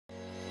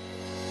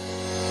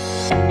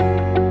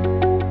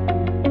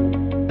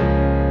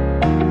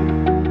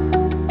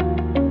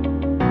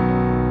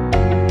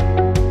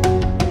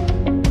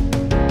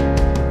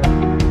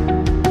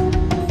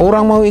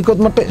Orang mau ikut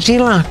metik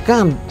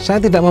silahkan, saya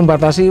tidak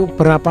membatasi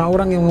berapa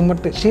orang yang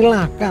memetik,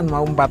 silahkan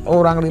mau 4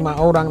 orang, 5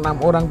 orang,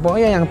 6 orang,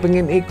 pokoknya yang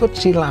pengen ikut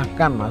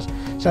silahkan mas.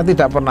 Saya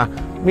tidak pernah,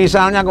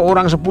 misalnya ke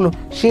orang 10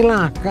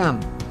 silahkan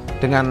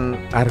dengan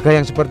harga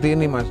yang seperti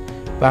ini mas.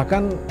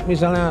 Bahkan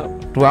misalnya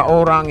 2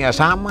 orang ya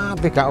sama,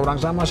 3 orang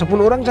sama, 10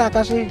 orang saya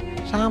kasih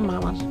sama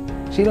mas.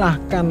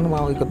 Silahkan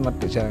mau ikut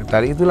metik.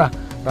 Dari itulah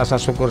rasa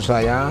syukur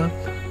saya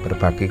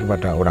berbagi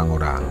kepada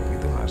orang-orang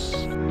gitu mas.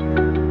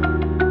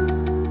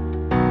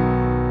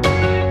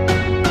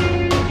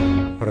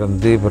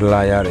 Berhenti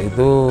berlayar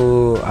itu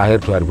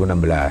akhir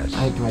 2016.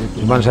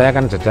 Cuman saya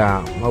kan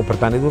jeda mau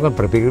bertani itu kan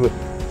berpikir,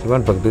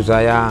 cuman begitu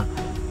saya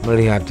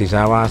melihat di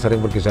sawah,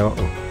 sering pergi sawah,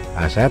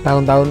 saya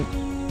tahun-tahun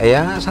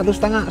ya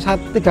 1,5,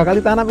 3 kali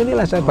tanam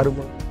inilah saya baru.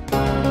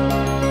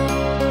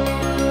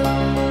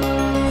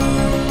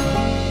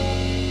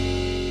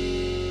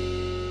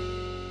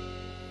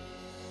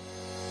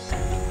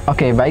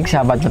 Oke, baik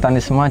sahabat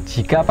petani semua,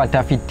 jika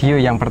pada video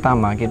yang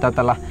pertama kita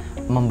telah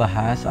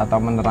membahas atau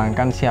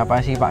menerangkan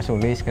siapa sih Pak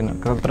Sulis,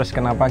 terus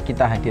kenapa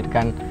kita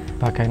hadirkan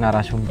sebagai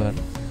narasumber.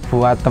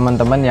 Buat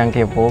teman-teman yang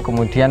kepo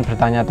kemudian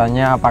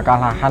bertanya-tanya apakah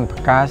lahan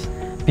bekas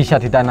bisa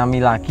ditanami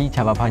lagi,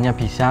 jawabannya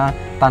bisa.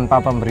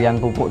 Tanpa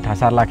pemberian pupuk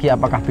dasar lagi,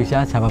 apakah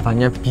bisa?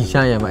 Jawabannya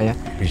bisa ya Pak ya.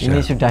 Bisa. Ini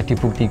sudah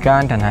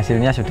dibuktikan dan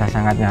hasilnya sudah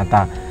sangat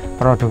nyata.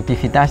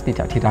 Produktivitas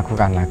tidak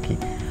diragukan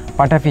lagi.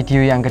 Pada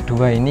video yang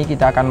kedua ini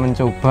kita akan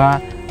mencoba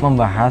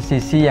membahas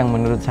sisi yang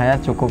menurut saya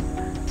cukup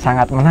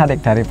sangat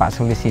menarik dari Pak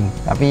Sulis ini,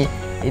 tapi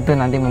itu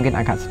nanti mungkin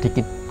agak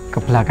sedikit ke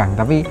belakang.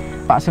 Tapi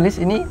Pak Sulis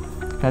ini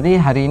berarti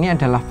hari ini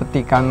adalah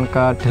petikan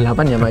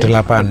ke-8 ya Pak?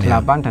 Ke-8 ya?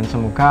 Dan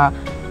semoga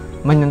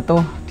menyentuh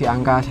di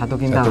angka 1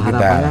 kintal,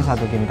 harapannya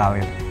 1 kintal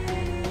gitu.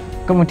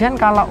 Kemudian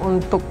kalau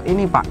untuk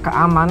ini Pak,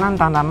 keamanan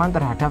tanaman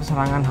terhadap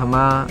serangan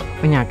hama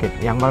penyakit,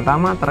 yang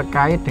pertama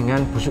terkait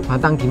dengan busuk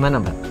batang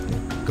gimana Pak?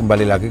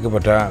 Kembali lagi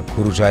kepada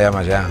guru saya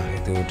mas ya,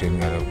 itu Udin.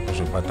 Kalau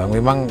busuk batang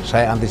memang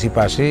saya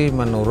antisipasi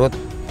menurut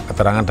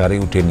keterangan dari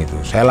Udin itu.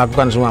 Saya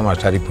lakukan semua mas,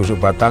 dari busuk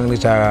batang ini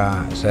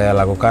saya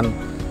lakukan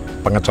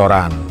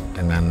pengecoran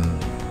dengan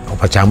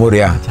obat jamur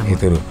ya,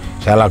 itu loh.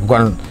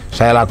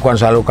 Saya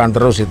lakukan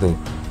terus itu.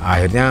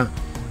 Akhirnya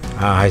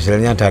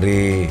hasilnya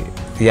dari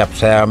tiap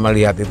saya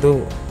melihat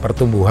itu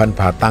pertumbuhan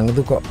batang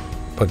itu kok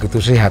begitu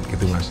sehat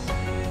gitu mas.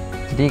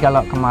 Jadi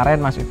kalau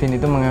kemarin Mas Udin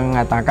itu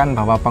mengatakan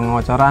bahwa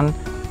pengocoran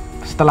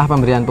setelah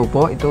pemberian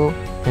pupuk itu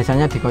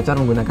biasanya dikocor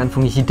menggunakan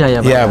fungisida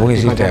ya Pak? Iya,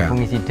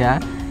 fungisida.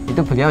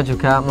 Itu beliau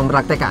juga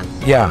mempraktekkan.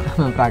 Ya.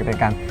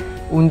 Mempraktekkan.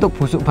 Untuk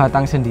busuk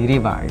batang sendiri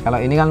Pak,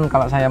 kalau ini kan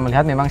kalau saya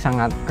melihat memang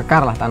sangat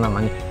kekar lah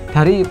tanamannya.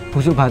 Dari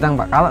busuk batang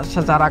Pak, kalau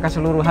secara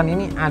keseluruhan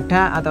ini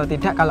ada atau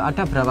tidak, kalau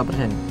ada berapa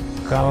persen?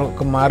 Kalau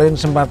kemarin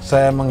sempat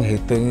saya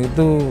menghitung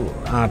itu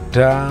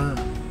ada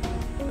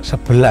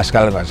 11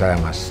 kalau nggak salah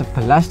mas.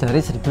 11 dari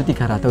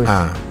 1.300.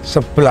 Nah,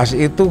 11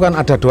 itu kan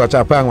ada 2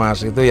 cabang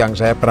mas, itu yang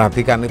saya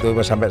perhatikan itu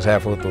sampai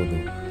saya foto itu.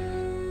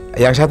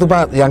 Yang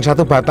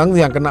satu batang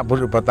yang kena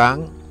busuk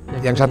batang,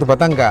 yang satu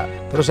batang enggak.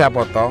 Terus saya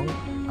potong,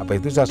 apa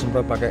itu saya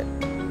semprot pakai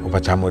obat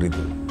jamur itu.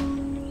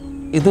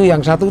 Itu yang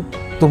satu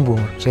tumbuh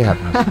sehat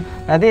mas.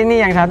 Berarti ini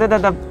yang satu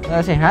tetap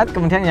sehat,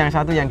 kemudian yang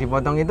satu yang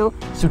dipotong itu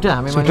sudah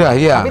memang. Sudah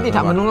iya. Tapi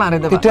tidak menular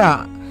itu Pak? Tidak,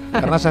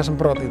 karena saya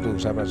semprot itu,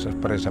 saya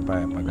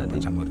pakai obat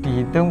jamur.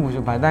 Dihitung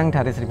busuk batang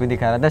dari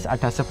 1.300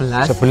 ada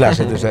 11.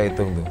 11 itu saya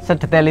hitung tuh.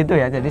 Sedetail itu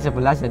ya, jadi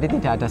 11, jadi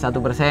tidak ada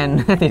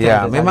 1%.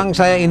 Ya, memang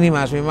saya ini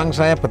mas, memang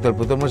saya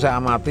betul-betul saya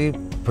amati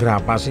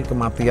berapa sih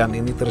kematian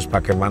ini, terus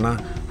bagaimana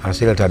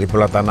hasil dari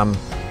pola tanam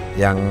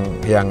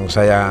yang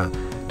saya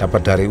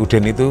dapat dari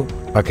Udin itu,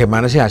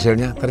 bagaimana sih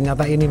hasilnya?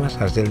 Ternyata ini mas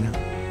hasilnya.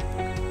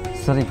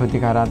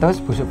 1.300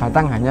 busuk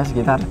batang hanya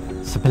sekitar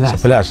 11.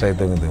 11 saya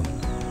hitung itu.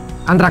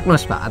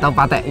 Antraknose Pak, atau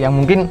patek yang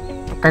mungkin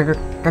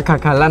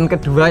kegagalan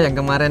kedua yang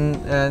kemarin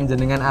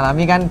jenengan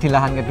alami kan di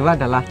lahan kedua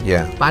adalah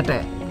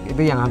patek.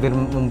 Itu yang hampir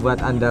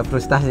membuat Anda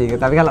frustasi.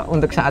 Tapi kalau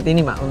untuk saat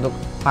ini Pak, untuk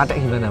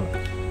patek gimana Pak?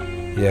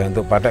 Ya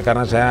untuk patek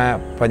karena saya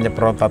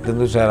penyemprotan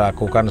itu saya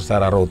lakukan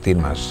secara rutin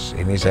mas.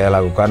 Ini saya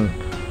lakukan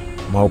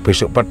mau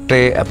besok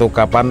petik atau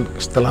kapan,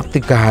 setelah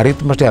 3 hari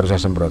itu mesti harus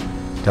saya semprot.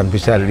 Dan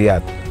bisa lihat,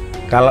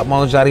 kalau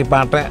mau cari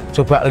patek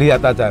coba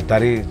lihat aja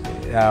dari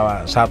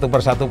satu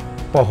persatu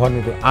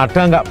pohon itu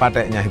ada nggak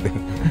pateknya itu.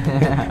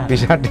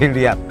 Bisa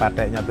dilihat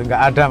pateknya itu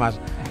nggak ada mas.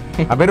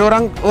 Hampir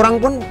orang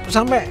pun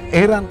sampai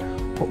heran,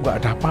 kok nggak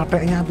ada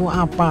pateknya tuh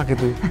apa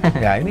gitu.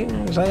 Ya ini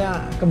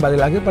saya kembali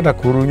lagi pada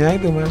gurunya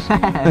itu mas.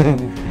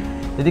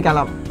 Jadi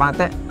kalau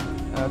patek,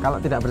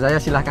 kalau tidak percaya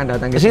silahkan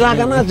datang ke sini.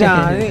 Silahkan aja.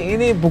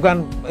 Ini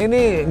bukan,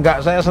 ini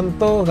nggak saya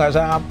sentuh, nggak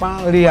saya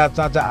apa, lihat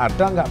saja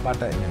ada nggak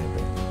pateknya itu.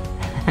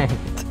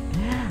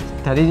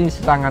 Dari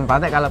serangan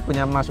patek kalau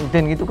punya Mas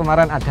Udin gitu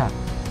kemarin ada.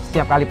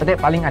 Setiap kali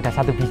petik paling ada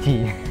 1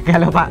 biji.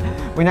 Kalau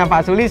punya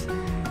Pak Sulis,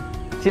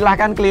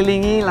 silahkan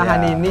kelilingi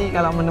lahan ini.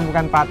 Kalau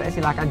menemukan patek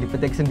silahkan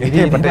dipetik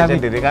sendiri. Petik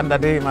sendiri kan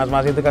tadi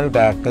mas-mas itu kan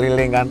udah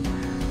keliling kan.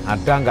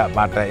 ada nggak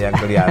patek yang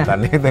kelihatan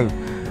itu.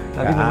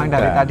 Tapi memang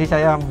dari tadi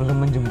saya belum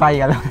menjumpai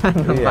kalau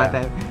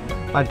patek.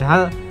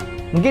 Padahal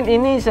mungkin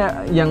ini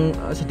yang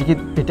sedikit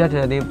beda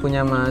dari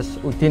punya Mas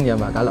Udin ya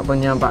Pak. Kalau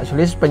punya Pak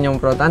Sulis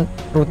penyemprotan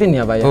rutin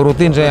ya Pak ya?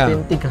 Rutin saya.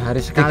 Rutin 3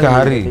 hari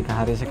sekali. 3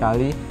 hari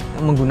sekali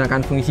menggunakan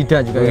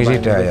fungisida juga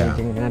fungisida, ya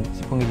Pak. Dengan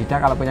fungisida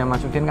kalau punya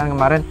Mas Udin kan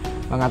kemarin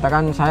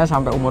mengatakan saya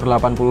sampai umur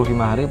 85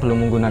 hari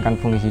belum menggunakan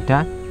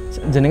fungisida.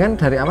 Jenengan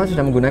dari awal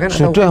sudah menggunakan?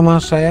 Sudah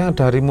Mas, saya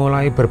dari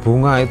mulai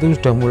berbunga itu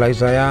sudah mulai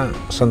saya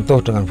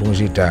sentuh dengan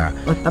fungisida.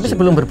 Oh, tapi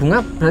sebelum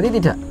berbunga berarti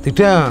tidak?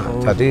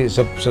 Tidak. Jadi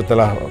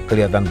setelah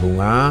kelihatan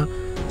bunga,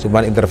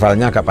 cuman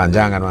intervalnya agak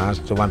panjang kan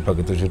Mas. Cuman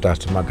begitu sudah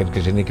semakin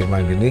kesini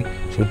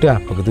sudah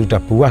begitu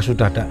sudah buah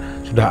sudah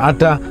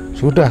ada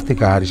 3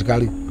 hari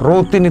sekali.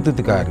 Rutin itu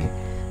 3 hari.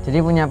 Jadi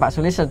punya Pak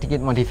Sulis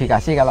sedikit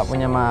modifikasi. Kalau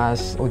punya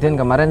Mas Udin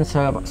kemarin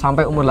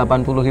sampai umur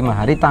 85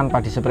 hari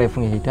tanpa dispray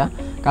fungisida.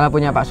 Kalau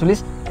punya Pak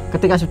Sulis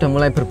ketika sudah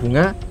mulai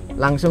berbunga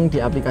langsung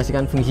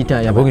diaplikasikan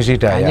fungisida ya Pak?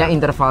 Fungisida hanya ya.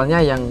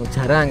 Intervalnya yang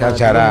jarang. Kalau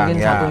jarang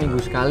mungkin ya. 1 minggu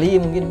sekali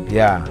mungkin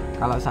ya.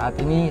 Kalau saat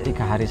ini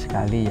 3 hari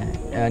sekali ya.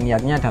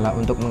 Niatnya adalah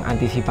untuk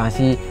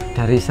mengantisipasi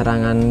dari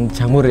serangan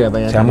jamur ya Pak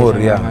ya? Jamur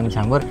dari serangan ya.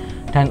 jamur.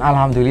 Dan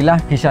alhamdulillah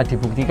bisa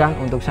dibuktikan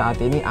untuk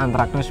saat ini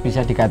antraknus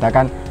bisa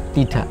dikatakan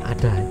tidak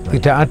ada.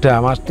 Tidak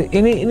ada Mas.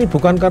 Ini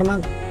bukan karena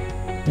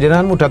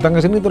jenenganmu datang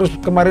ke sini terus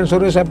kemarin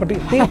sore saya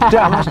petik.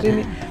 Tidak Mas,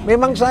 ini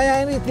memang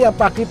saya ini tiap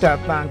pagi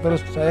datang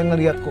terus saya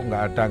ngelihat kok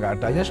nggak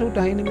ada. Ya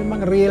sudah, ini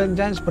memang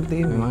realnya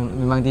seperti ini.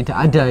 Memang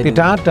tidak ada.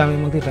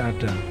 Memang tidak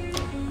ada.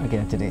 Oke,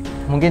 jadi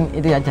mungkin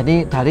itu ya.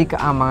 Jadi dari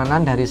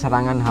keamanan dari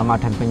serangan hama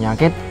dan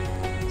penyakit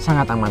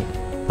sangat aman.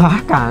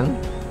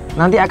 Bahkan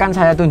nanti akan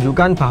saya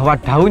tunjukkan bahwa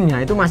daunnya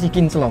itu masih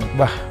kinclong.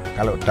 Wah,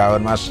 kalau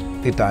daun Mas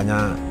tidak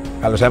hanya,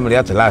 kalau saya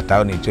melihat jelas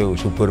daun hijau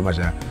subur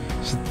Mas ya.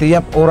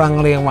 Setiap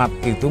orang lewat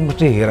itu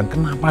mesti heran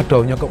kenapa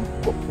daunnya kok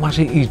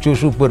masih hijau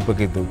subur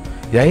begitu.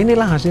 Ya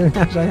inilah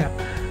hasilnya saya.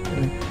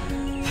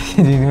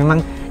 Jadi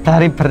memang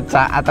dari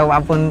bercak atau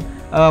apapun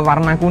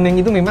warna kuning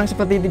itu memang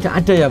seperti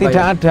tidak ada ya Pak?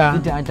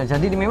 Tidak ada.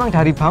 Jadi memang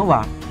dari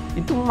bawah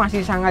itu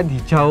masih sangat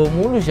hijau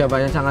mulus ya Pak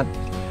ya, sangat.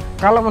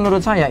 Kalau menurut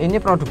saya ini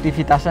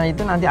produktivitasnya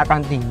itu nanti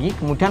akan tinggi,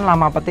 kemudian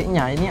lama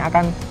petiknya ini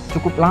akan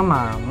cukup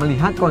lama.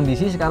 Melihat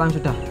kondisi sekarang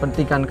sudah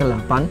petikan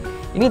ke-8,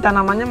 ini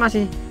tanamannya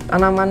masih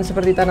tanaman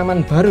seperti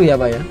tanaman baru ya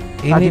Pak ya?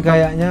 Ini tadi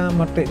kayaknya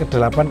metik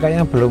ke-8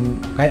 kayaknya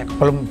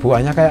belum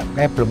buahnya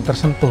kayak belum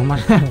tersentuh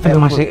Mas.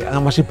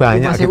 masih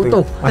banyak masih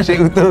gitu. Utuh. Masih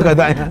utuh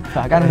katanya.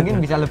 Bahkan mungkin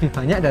bisa lebih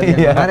banyak dari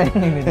yang kemarin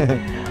ini.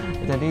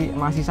 Jadi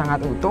masih sangat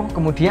utuh,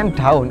 kemudian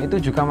daun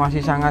itu juga masih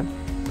sangat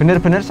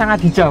benar-benar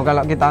sangat hijau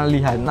kalau kita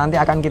lihat, nanti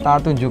akan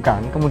kita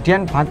tunjukkan.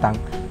 Kemudian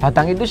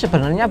batang itu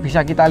sebenarnya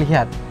bisa kita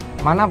lihat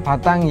mana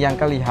batang yang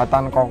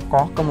kelihatan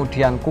kokoh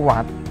kemudian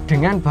kuat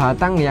dengan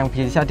batang yang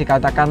bisa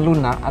dikatakan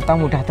lunak atau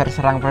mudah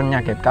terserang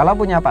penyakit. Kalau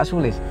punya Pak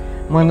Sulis,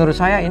 menurut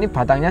saya ini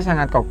batangnya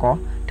sangat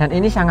kokoh dan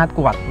ini sangat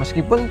kuat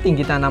meskipun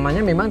tinggi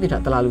tanamannya memang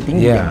tidak terlalu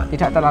tinggi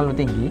tidak terlalu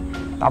tinggi,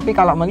 tapi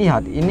kalau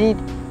melihat ini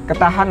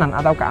ketahanan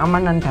atau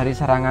keamanan dari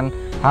serangan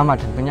hama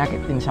dan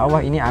penyakit, insya Allah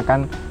ini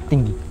akan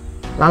tinggi.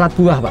 Lalat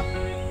buah Pak,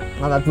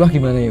 lalat buah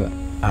gimana ya Pak?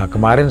 Nah,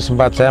 kemarin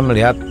sempat saya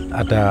melihat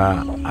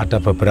ada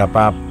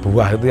beberapa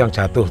buah itu yang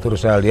jatuh,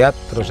 terus saya lihat,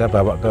 terus saya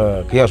bawa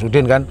ke kios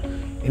Udin kan,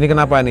 ini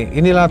kenapa ini?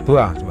 Ini lalat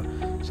buah.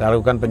 Saya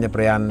lakukan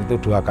penyepraian itu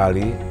 2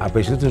 kali,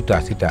 habis itu sudah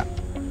tidak.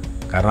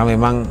 Karena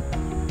memang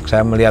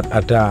saya melihat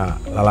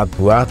ada lalat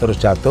buah terus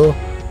jatuh,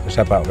 terus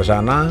saya bawa ke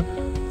sana,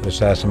 terus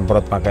saya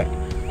semprot pakai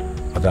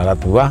lalat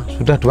buah,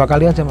 sudah 2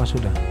 kali aja Mas,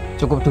 sudah.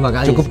 Cukup 2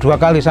 kali? Cukup 2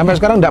 kali, sampai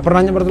sekarang tidak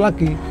pernah nyemprot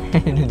lagi.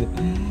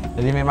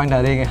 Jadi memang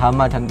dari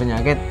hama dan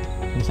penyakit,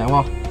 insya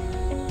Allah,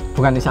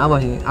 bukan insya Allah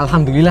sih,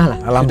 alhamdulillah lah.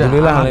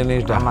 Alhamdulillah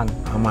ini sudah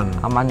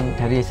aman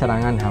dari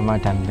serangan hama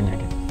dan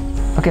penyakit.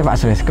 Oke Pak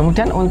Sulis,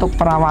 kemudian untuk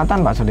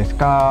perawatan Pak Sulis,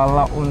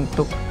 kalau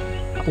untuk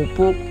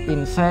pupuk,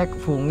 insek,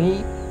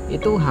 fungi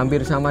itu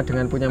hampir sama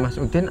dengan punya Mas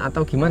Udin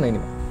atau gimana ini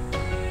Pak?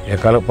 Ya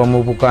kalau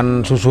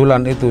pemupukan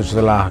susulan itu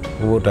setelah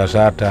pupuk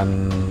dasar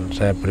dan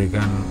saya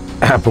berikan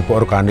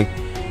pupuk organik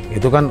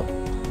itu kan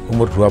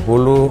umur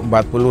 20,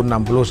 40,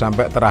 60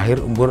 sampai terakhir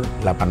umur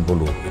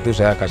 80. Itu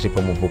saya kasih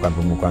pemupukan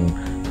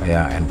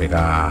kayak NPK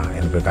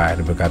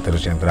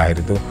terus yang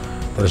terakhir itu.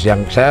 Terus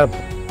yang saya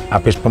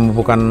habis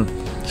pemupukan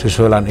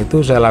susulan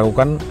itu saya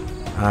lakukan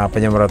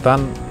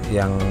penyemprotan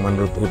yang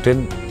menurut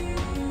Udin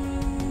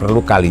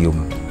perlu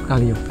kalium.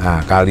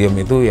 Nah, kalium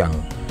itu yang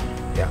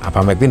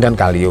abamectin dan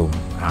kalium.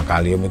 Nah,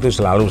 kalium itu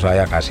selalu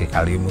saya kasih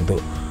kalium untuk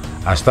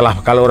setelah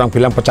kalau orang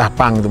bilang pecah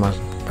pang itu Mas,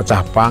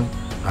 pecah pang.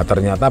 Nah,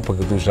 ternyata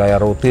begitu saya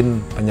rutin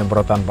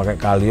penyemprotan pakai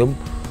kalium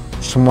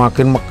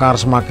semakin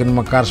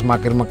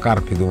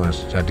mekar gitu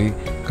Mas. Jadi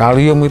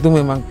kalium itu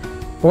memang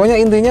pokoknya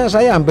intinya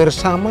saya hampir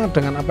sama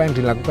dengan apa yang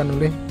dilakukan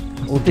oleh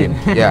Udin.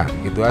 Ya,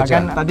 gitu aja.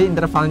 Bahkan tadi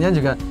intervalnya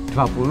juga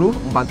 20,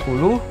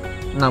 40,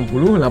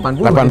 60,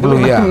 80.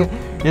 80 ya.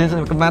 Ya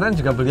kemarin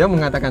juga beliau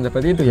mengatakan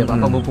seperti itu ya Pak,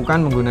 pemupukan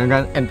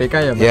menggunakan NPK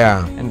ya Pak. Ya.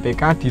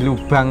 NPK di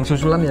lubang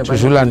susulan ya Pak.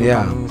 Susulan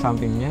ya.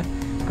 Sampingnya.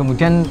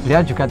 Kemudian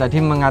beliau juga tadi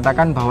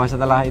mengatakan bahwa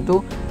setelah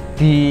itu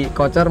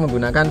dikocor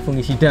menggunakan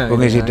fungisida.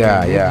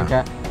 Fungisida, gitu. ya.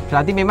 Juga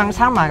berarti memang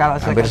sama kalau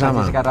Hampir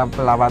sama. sekarang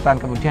perawatan.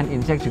 Kemudian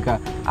insek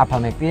juga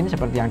abamectin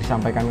seperti yang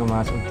disampaikan ke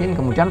Mas Udin.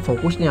 Kemudian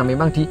fokusnya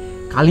memang di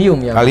kalium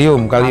ya.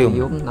 Kalium.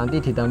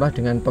 Nanti ditambah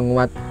dengan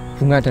penguat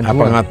bunga dan buah.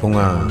 Penguat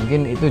bunga.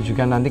 Mungkin itu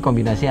juga nanti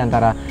kombinasi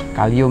antara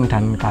kalium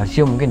dan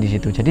kalsium mungkin di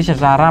situ. Jadi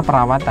secara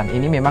perawatan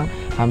ini memang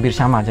hampir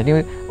sama.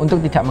 Jadi untuk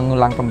tidak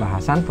mengulang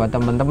pembahasan, buat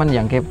teman-teman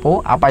yang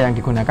kepo apa yang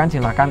digunakan,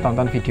 silahkan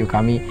tonton video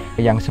kami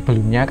yang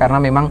sebelumnya, karena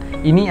memang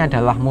ini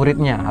adalah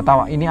muridnya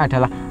atau ini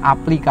adalah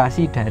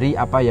aplikasi dari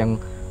apa yang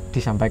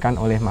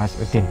disampaikan oleh Mas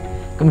Udin.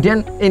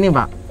 Kemudian ini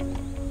Pak,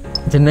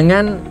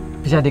 jenengan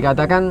bisa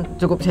dikatakan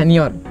cukup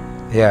senior.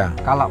 Ya.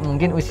 Kalau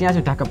mungkin usia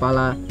sudah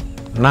kepala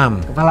 6.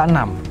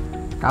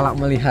 Kalau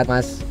melihat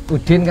Mas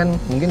Udin kan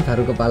mungkin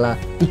baru kepala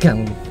 3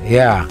 mungkin.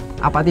 Ya.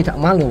 Apa tidak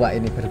malu Pak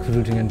ini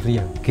berguru dengan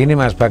beliau? Gini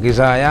Mas, bagi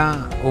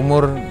saya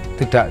umur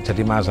tidak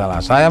jadi masalah.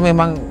 Saya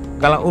memang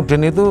kalau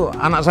Udin itu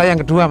anak saya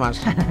yang kedua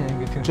Mas.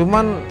 Gitu.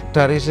 Cuman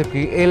dari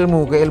segi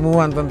ilmu,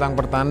 keilmuan tentang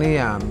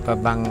pertanian,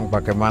 tentang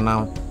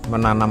bagaimana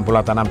menanam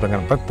pola tanam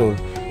dengan betul,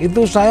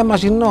 itu saya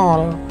masih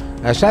nol.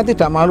 Nah, saya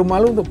tidak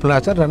malu-malu untuk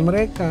belajar dan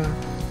mereka.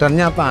 Dan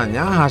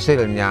nyatanya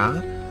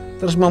hasilnya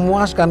terus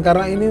memuaskan,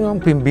 karena ini memang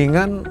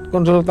bimbingan,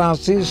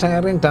 konsultasi,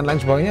 sharing dan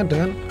lain sebagainya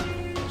dengan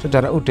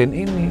saudara Udin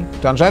ini.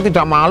 Dan saya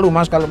tidak malu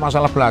Mas kalau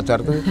masalah belajar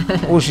itu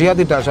usia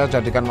tidak saya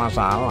jadikan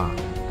masalah.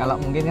 Kalau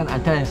mungkin kan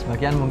ada yang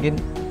sebagian mungkin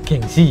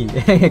gengsi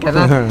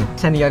karena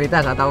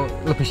senioritas atau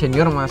lebih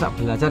senior masa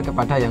belajar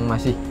kepada yang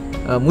masih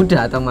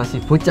muda atau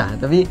masih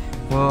bocah. Tapi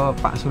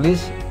Pak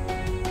Sulis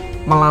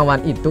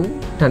melawan itu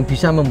dan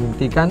bisa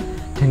membuktikan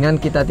dengan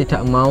kita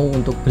tidak mau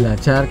untuk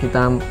belajar,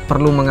 kita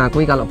perlu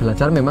mengakui kalau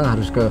belajar memang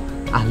harus ke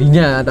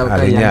ahlinya atau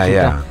ke yang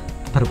sudah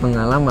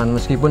berpengalaman.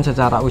 Meskipun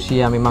secara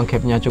usia memang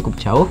gapnya cukup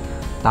jauh,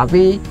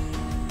 tapi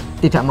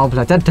tidak mau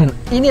belajar, dan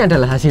ini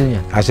adalah hasilnya.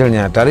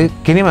 Hasilnya dari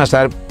gini Mas,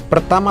 dari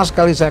pertama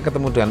sekali saya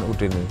ketemu dengan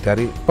Udin,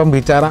 dari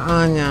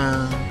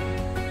pembicaraannya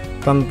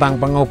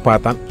tentang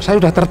pengobatan, saya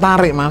sudah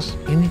tertarik Mas.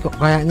 Ini kok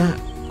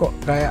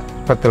kayak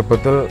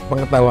betul-betul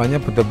pengetahuannya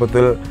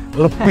betul-betul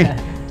lebih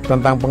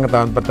tentang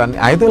pengetahuan petani.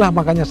 Ah, itulah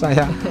makanya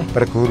saya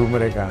berguru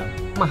mereka.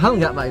 Mahal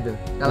nggak Pak itu?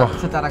 Kalau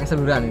secara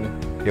keseluruhan itu?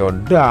 Ya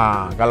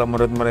udah, kalau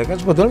menurut mereka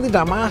sebetulnya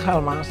tidak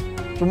mahal Mas.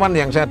 Cuman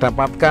yang saya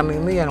dapatkan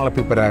ini yang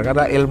lebih berharga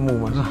adalah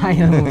ilmu Mas.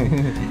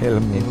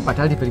 Ilmu.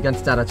 Padahal diberikan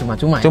secara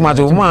cuma-cuma.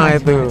 Cuma-cuma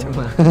itu.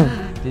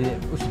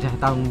 Sudah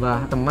tambah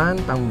teman,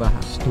 tambah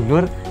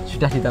sedulur,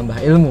 sudah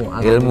ditambah ilmu.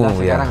 Alhamdulillah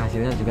sekarang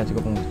hasilnya juga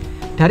cukup memuaskan.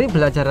 Dari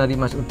belajar dari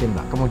Mas Udin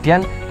Pak,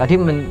 kemudian tadi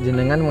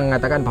jenengan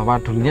mengatakan bahwa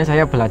dulunya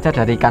saya belajar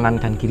dari kanan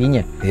dan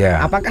kirinya.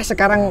 Ya. Apakah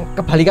sekarang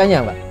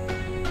kebalikannya Pak?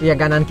 Yang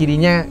kanan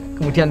kirinya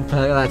kemudian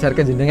belajar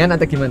ke jenengan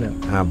atau gimana?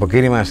 Nah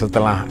begini Mas,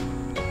 setelah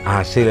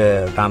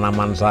hasil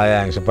tanaman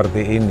saya yang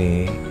seperti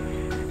ini,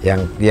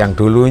 yang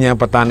dulunya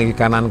petani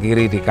kanan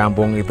kiri di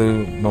kampung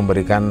itu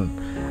memberikan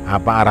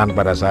arahan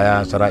pada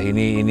saya secara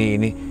ini.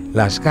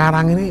 Lah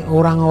sekarang ini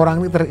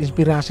orang-orang ini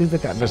terinspirasi,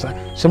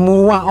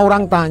 semua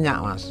orang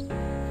tanya Mas,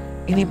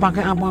 ini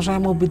pakai apa saya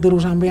mau tiru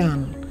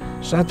sampean?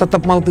 Saya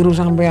tetap mau tiru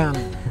sampean.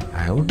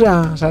 Nah,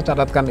 udah saya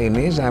catatkan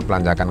ini, saya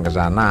belanjakan ke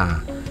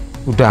sana.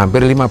 Udah hampir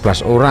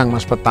 15 orang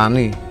Mas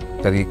petani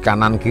dari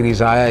kanan kiri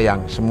saya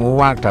yang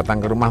semua datang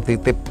ke rumah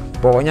titip.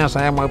 Pokoknya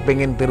saya mau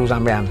pengen tiru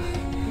sampean.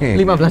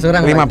 15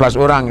 orang. 15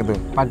 orang itu.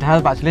 Padahal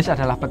Pak Sulis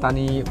adalah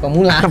petani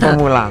pemula.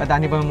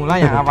 Petani pemula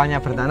yang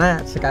awalnya bertanah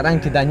sekarang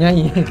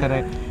ditanyai.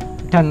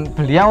 Dan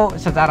beliau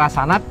secara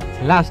sanad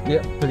jelas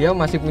beliau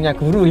masih punya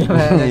guru ya.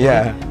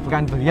 Yeah.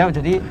 Bukan beliau,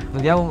 jadi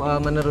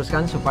beliau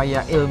meneruskan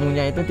supaya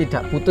ilmunya itu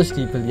tidak putus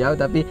di beliau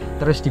tapi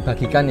terus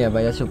dibagikan ya Pak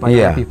ya,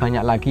 supaya lebih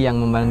banyak lagi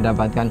yang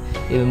mendapatkan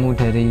ilmu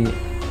dari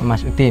Mas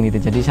Udin itu.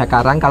 Jadi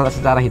sekarang kalau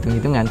secara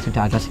hitung-hitungan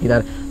sudah ada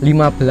sekitar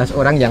 15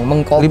 orang yang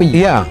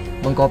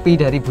mengkopi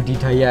dari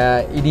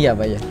budidaya ini ya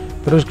Pak ya.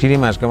 Terus gini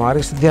Mas,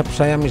 kemarin setiap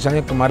saya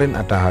misalnya kemarin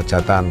ada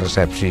hajatan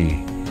resepsi,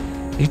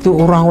 itu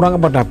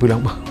orang-orang pada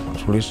bilang, wah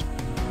Pak Sulis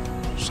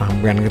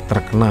sampean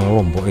terkenal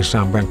Lombok,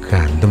 sampean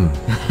gandem.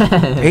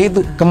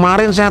 Itu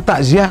kemarin saya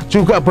takziah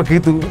juga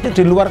begitu, itu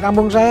di luar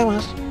kampung saya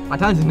Mas.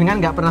 Padahal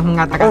jenengan nggak pernah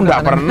mengatakan. Oh nggak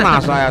pernah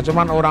saya,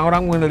 cuman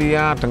orang-orang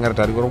melihat, dengar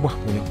dari orang, wah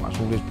punya Pak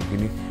Sulis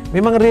begini.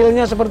 Memang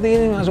realnya seperti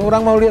ini Mas,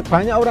 orang mau lihat,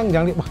 banyak orang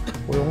yang lihat, wah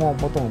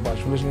ngopo tuh Pak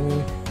Sulis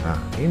ini.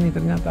 Nah ini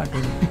ternyata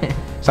gini.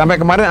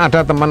 Sampai kemarin ada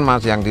teman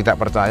Mas yang tidak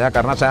percaya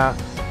karena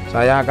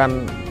saya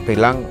akan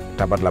bilang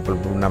dapat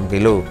 86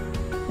 kilo.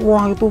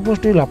 Wah itu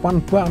mesti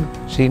 8 ban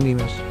sini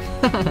Mas.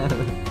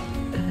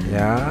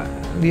 Ya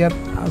lihat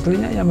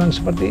aslinya ya memang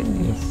seperti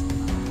ini.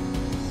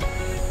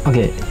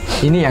 Oke,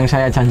 ini yang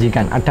saya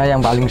janjikan, ada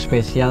yang paling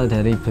spesial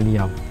dari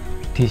beliau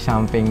di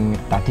samping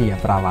tadi ya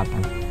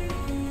perawatan.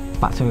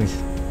 Pak Sulis,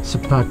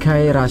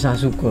 sebagai rasa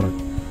syukur,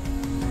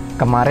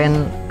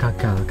 kemarin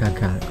gagal,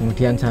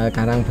 kemudian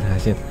sekarang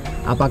berhasil.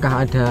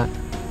 Apakah ada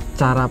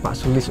cara Pak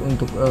Sulis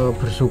untuk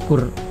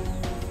bersyukur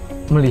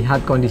melihat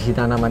kondisi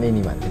tanaman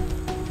ini Pak?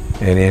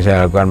 Ini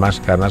saya lakukan Mas,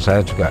 karena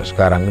saya juga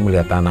sekarang ini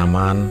melihat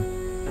tanaman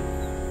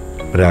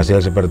berhasil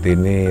seperti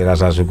ini.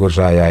 Rasa syukur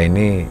saya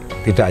ini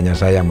tidak hanya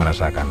saya yang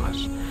merasakan,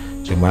 Mas.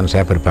 Cuman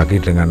saya berbagi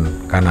dengan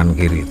kanan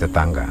kiri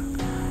tetangga.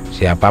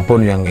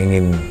 Siapapun yang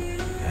ingin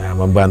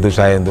membantu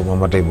saya untuk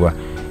memetik buah,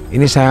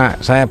 ini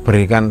saya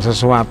berikan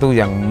sesuatu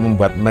yang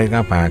membuat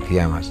mereka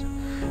bahagia, Mas.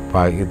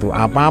 Baik itu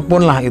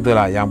apapun lah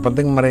itulah, yang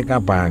penting mereka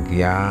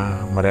bahagia,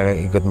 mereka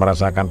ikut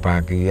merasakan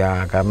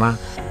bahagia, karena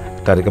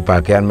dari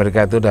kebahagiaan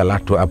mereka itu adalah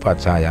doa buat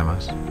saya,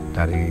 Mas.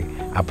 Dari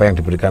apa yang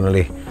diberikan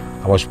oleh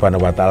Allah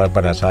Subhanahu wa Ta'ala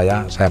pada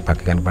saya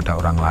bagikan pada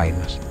orang lain,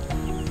 Mas.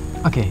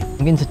 Oke,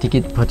 mungkin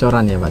sedikit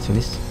bocoran ya Pak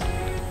Sulis.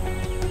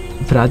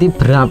 Berarti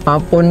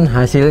berapapun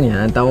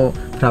hasilnya atau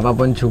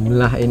berapapun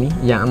jumlah ini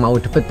yang mau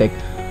dipetik,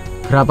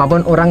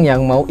 berapapun orang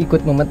yang mau ikut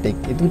memetik,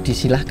 itu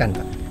disilahkan,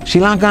 Pak.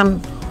 Silakan.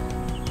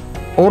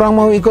 Orang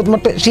mau ikut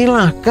memetik,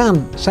 silahkan.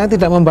 Saya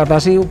tidak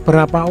membatasi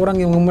berapa orang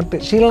yang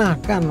memetik,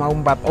 silahkan. Mau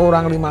 4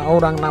 orang, 5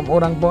 orang, 6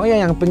 orang, pokoknya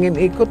yang pengen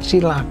ikut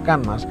silahkan,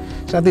 Mas.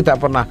 Saya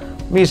tidak pernah,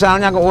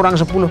 misalnya ke orang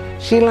 10,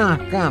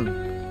 silahkan.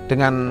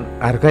 Dengan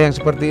harga yang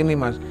seperti ini,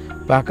 Mas.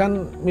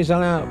 Bahkan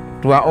misalnya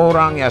 2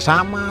 orang ya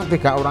sama,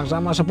 3 orang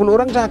sama, 10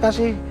 orang saya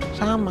kasih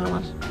sama,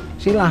 Mas.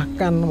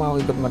 Silahkan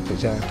mau ikut memetik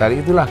saya.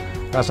 Dari itulah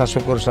rasa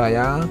syukur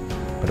saya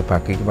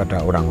berbagi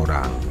kepada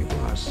orang-orang.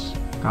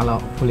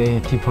 Kalau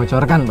boleh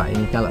dibocorkan Pak,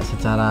 ini kalau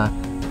secara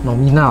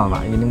nominal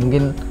Pak, ini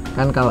mungkin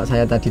kan kalau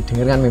saya tadi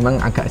dengar kan memang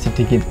agak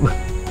sedikit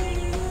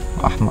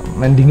wah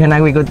mendingan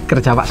aku ikut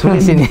kerja Pak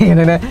Sulis ini.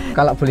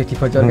 Kalau boleh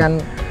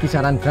dibocorkan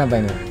kisaran berapa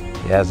ini?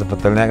 Ya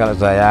sebetulnya kalau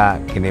saya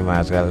gini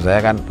Mas, kalau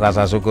saya kan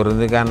rasa syukur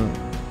itu kan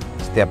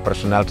setiap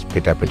personal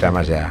beda-beda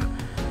Mas ya.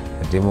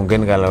 Jadi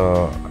mungkin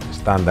kalau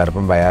standar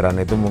pembayaran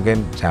itu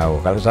mungkin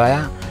jauh. Kalau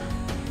saya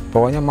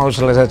pokoknya mau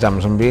selesai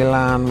jam 9,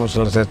 mau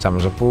selesai jam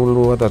 10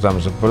 atau jam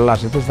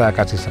 11 itu saya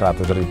kasih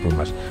 100.000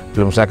 Mas.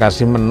 Belum saya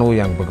kasih menu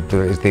yang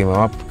begitu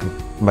istimewa,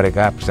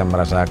 mereka bisa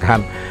merasakan.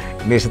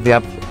 Ini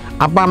setiap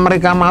apa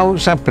mereka mau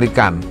saya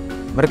berikan.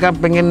 Mereka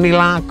pengen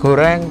nila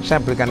goreng,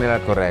 saya berikan nila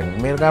goreng.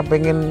 Mereka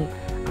pengen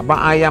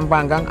apa ayam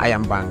panggang.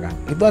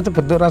 Itu aja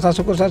bentuk rasa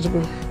syukur saya,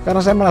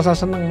 karena saya merasa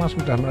senang Mas,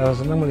 sudah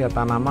merasa senang melihat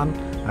tanaman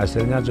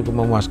hasilnya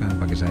cukup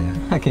memuaskan bagi saya.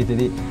 Oke,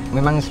 jadi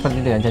memang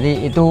seperti itu ya. Jadi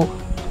itu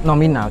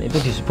nominal, itu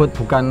disebut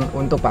bukan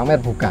untuk pamer,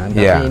 bukan,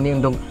 tapi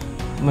ini untuk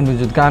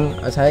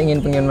menunjukkan saya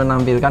pengen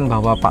menampilkan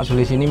bahwa Pak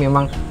Sulis ini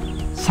memang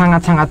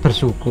sangat-sangat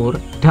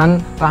bersyukur, dan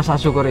rasa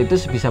syukur itu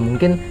sebisa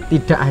mungkin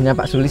tidak hanya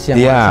Pak Sulis yang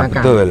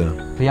merasakan. Betul.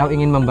 Beliau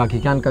ingin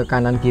membagikan ke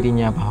kanan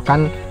kirinya,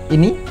 bahkan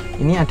ini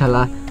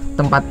adalah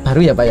tempat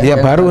baru ya Pak ya? Iya,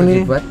 baru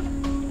nih. Dibuat.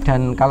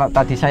 Dan kalau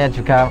tadi saya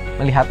juga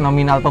melihat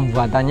nominal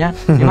pembuatannya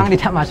memang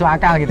tidak masuk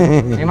akal gitu.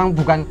 Memang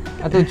bukan,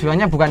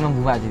 tujuannya bukan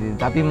membuat gitu,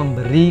 tapi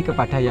memberi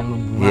kepada yang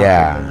membuat.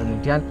 Gitu.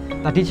 Kemudian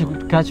tadi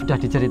juga sudah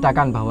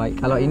diceritakan bahwa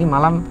kalau ini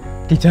malam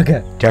dijaga.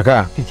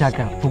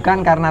 Dijaga.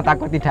 Bukan karena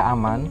takut tidak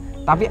aman,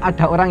 tapi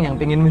ada orang yang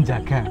ingin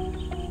menjaga.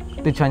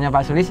 Tujuannya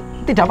Pak Sulis,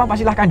 tidak apa-apa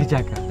silahkan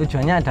dijaga.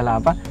 Tujuannya adalah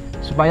apa?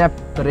 Supaya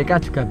mereka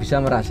juga bisa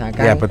merasakan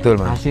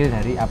hasil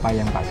dari apa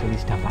yang Pak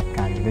Sulis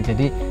dapatkan gitu.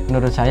 Jadi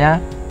menurut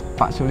saya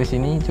Pak Sulis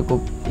ini cukup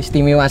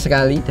istimewa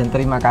sekali, dan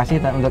terima kasih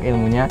untuk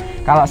ilmunya.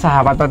 Kalau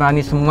sahabat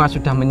petani semua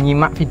sudah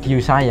menyimak video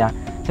saya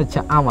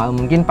sejak awal,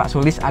 mungkin Pak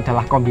Sulis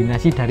adalah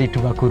kombinasi dari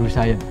 2 guru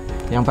saya.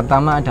 Yang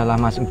pertama adalah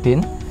Mas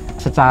Udin.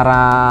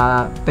 Secara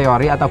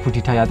teori atau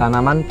budidaya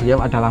tanaman,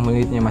 beliau adalah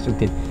muridnya Mas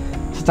Udin.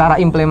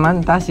 Secara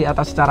implementasi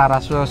atau secara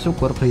rasa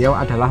syukur, beliau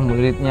adalah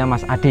muridnya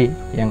Mas Ade,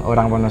 yang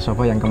orang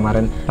Wonosobo yang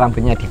kemarin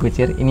rambutnya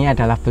dikucir. Ini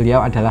adalah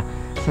beliau adalah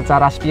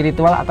secara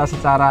spiritual atau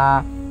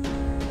secara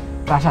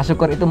rasa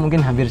syukur itu mungkin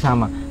hampir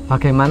sama.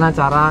 Bagaimana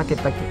cara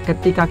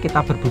ketika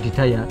kita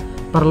berbudidaya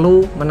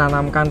perlu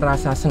menanamkan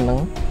rasa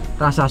senang,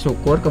 rasa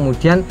syukur,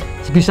 kemudian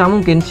sebisa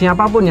mungkin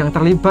siapapun yang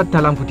terlibat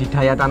dalam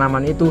budidaya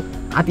tanaman itu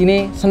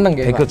artinya senang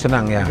ya, ikut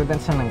senang ya.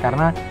 Ikut senang,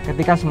 karena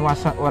ketika semua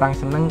orang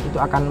senang itu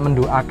akan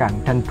mendoakan,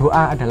 dan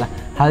doa adalah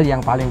hal yang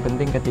paling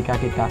penting ketika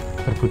kita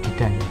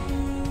berbudidaya.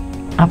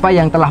 Apa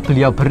yang telah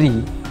beliau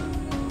beri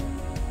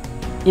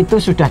itu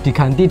sudah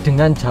diganti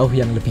dengan jauh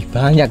yang lebih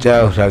banyak.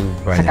 Jauh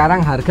banyak.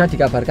 Sekarang harga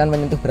dikabarkan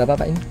menyentuh berapa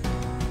Pak ini?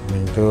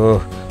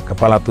 Menyentuh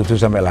kepala 7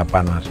 sampai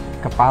 8 Mas.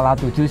 Kepala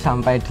 7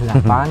 sampai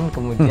 8,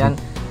 kemudian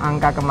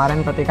angka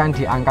kemarin petikan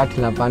di angka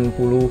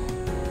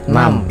 86.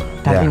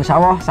 Dan insya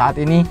Allah saat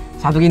ini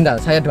 1 kintal.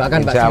 Saya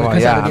doakan Pak semoga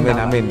 1 kintal.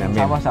 Amin.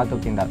 Insya Allah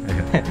 1 kintal.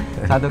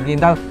 1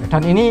 kintal,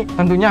 dan ini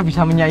tentunya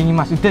bisa menyaingi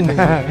Mas Udin.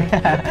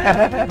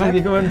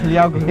 Meskipun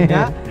beliau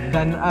gurunya,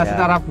 dan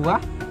secara buah,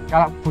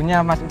 kalau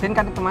punya Mas Udin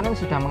kan kemarin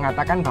sudah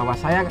mengatakan bahwa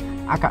saya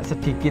agak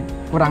sedikit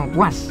kurang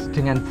puas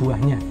dengan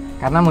buahnya,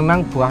 karena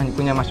memang buah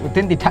punya Mas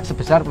Udin tidak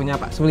sebesar punya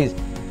Pak Sulis.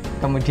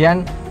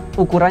 Kemudian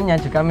ukurannya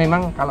juga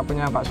memang kalau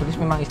punya Pak Sulis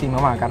memang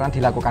istimewa karena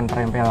dilakukan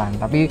perempelan,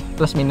 tapi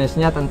plus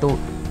minusnya tentu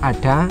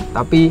ada,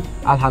 tapi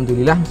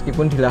alhamdulillah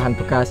meskipun di lahan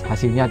bekas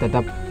hasilnya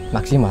tetap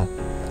maksimal.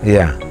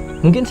 Iya.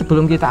 Mungkin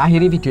sebelum kita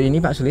akhiri video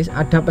ini Pak Sulis,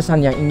 ada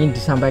pesan yang ingin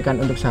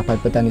disampaikan untuk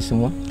sahabat petani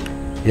semua?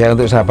 Ya,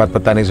 untuk sahabat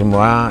petani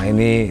semua,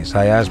 ini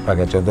saya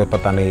sebagai contoh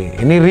petani,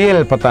 ini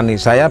real petani,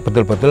 saya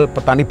betul-betul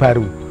petani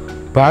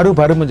baru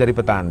menjadi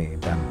petani,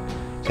 dan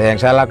Dan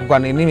yang saya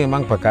lakukan ini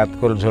memang berkat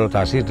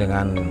konsultasi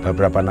dengan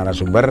beberapa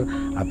narasumber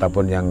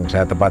ataupun yang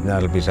saya tepatnya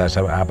lebih saya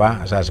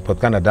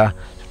sebutkan adalah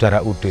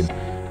Saudara Udin.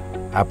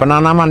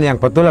 Penanaman yang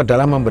betul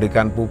adalah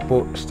memberikan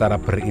pupuk secara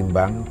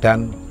berimbang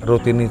dan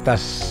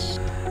rutinitas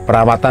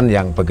perawatan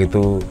yang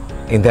begitu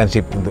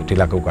intensif untuk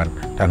dilakukan.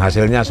 Dan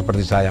hasilnya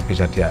seperti saya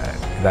bisa kita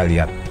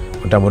lihat.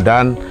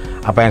 Mudah-mudahan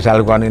apa yang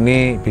saya lakukan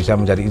ini bisa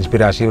menjadi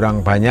inspirasi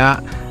orang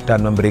banyak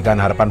dan memberikan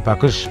harapan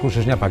bagus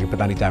khususnya bagi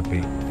petani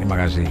cabai. Terima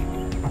kasih.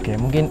 Oke,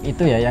 mungkin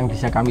itu ya yang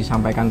bisa kami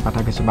sampaikan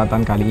pada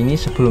kesempatan kali ini.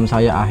 Sebelum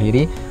saya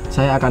akhiri,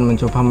 saya akan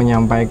mencoba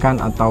menyampaikan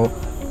atau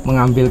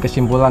mengambil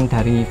kesimpulan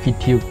dari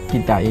video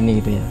kita ini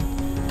gitu ya.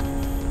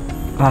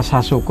 Rasa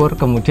syukur,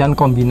 kemudian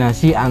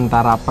kombinasi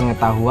antara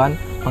pengetahuan,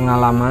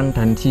 pengalaman,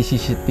 dan sisi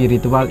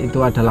spiritual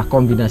itu adalah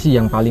kombinasi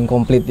yang paling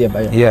komplit ya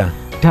Pak ya. Iya.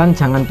 Dan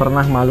jangan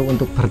pernah malu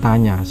untuk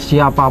bertanya,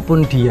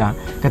 siapapun dia,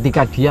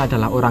 ketika dia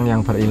adalah orang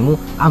yang berilmu,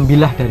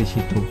 ambillah dari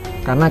situ.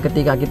 Karena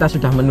ketika kita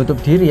sudah menutup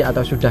diri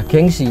atau sudah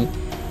gengsi,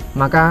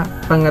 maka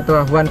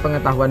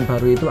pengetahuan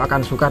baru itu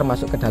akan sukar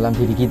masuk ke dalam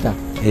diri kita.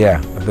 Iya,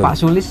 betul. Pak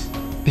Sulis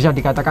bisa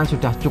dikatakan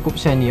sudah cukup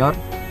senior.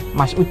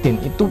 Mas Udin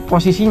itu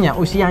posisinya,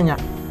 usianya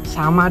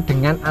sama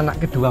dengan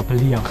anak kedua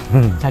beliau.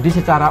 Jadi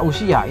secara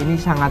usia ini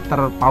sangat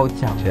terpaut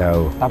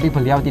jauh. Tapi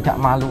beliau tidak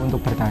malu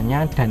untuk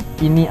bertanya dan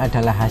ini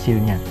adalah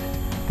hasilnya.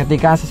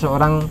 Ketika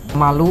seseorang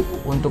malu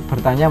untuk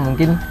bertanya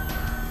mungkin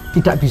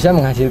tidak bisa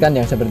menghasilkan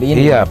yang seperti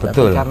ini. Iya,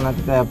 betul. Tapi karena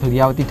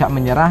beliau tidak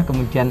menyerah,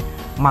 kemudian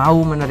mau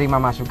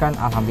menerima masukan,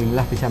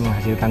 alhamdulillah bisa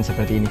menghasilkan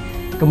seperti ini.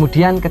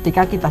 Kemudian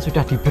ketika kita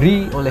sudah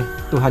diberi oleh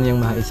Tuhan Yang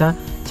Maha Esa,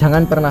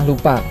 jangan pernah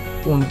lupa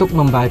untuk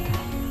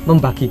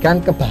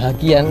membagikan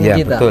kebahagiaan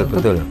kita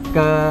untuk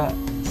ke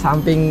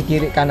samping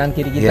kanan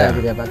kiri kita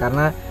gitu ya Pak.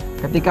 Karena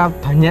ketika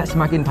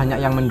semakin banyak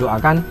yang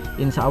mendoakan,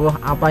 insya Allah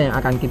apa yang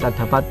akan kita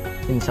dapat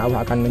insya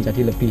Allah akan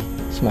menjadi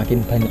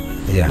semakin banyak.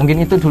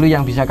 Mungkin itu dulu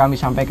yang bisa kami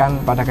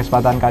sampaikan pada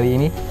kesempatan kali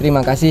ini.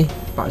 Terima kasih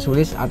Pak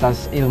Sulis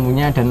atas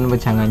ilmunya dan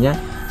wejangannya.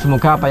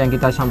 Semoga apa yang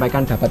kita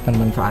sampaikan dapat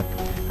bermanfaat.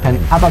 Dan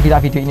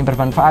apabila video ini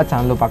bermanfaat,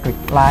 jangan lupa klik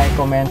like,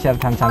 comment, share,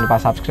 dan jangan lupa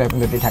subscribe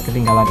untuk tidak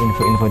ketinggalan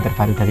info-info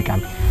terbaru dari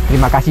kami.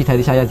 Terima kasih dari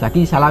saya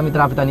Zaki. Salam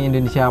mitra petani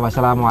Indonesia.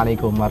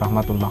 Wassalamualaikum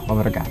warahmatullahi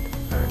wabarakatuh.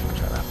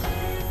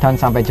 Dan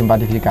sampai jumpa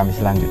di video kami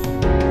selanjutnya.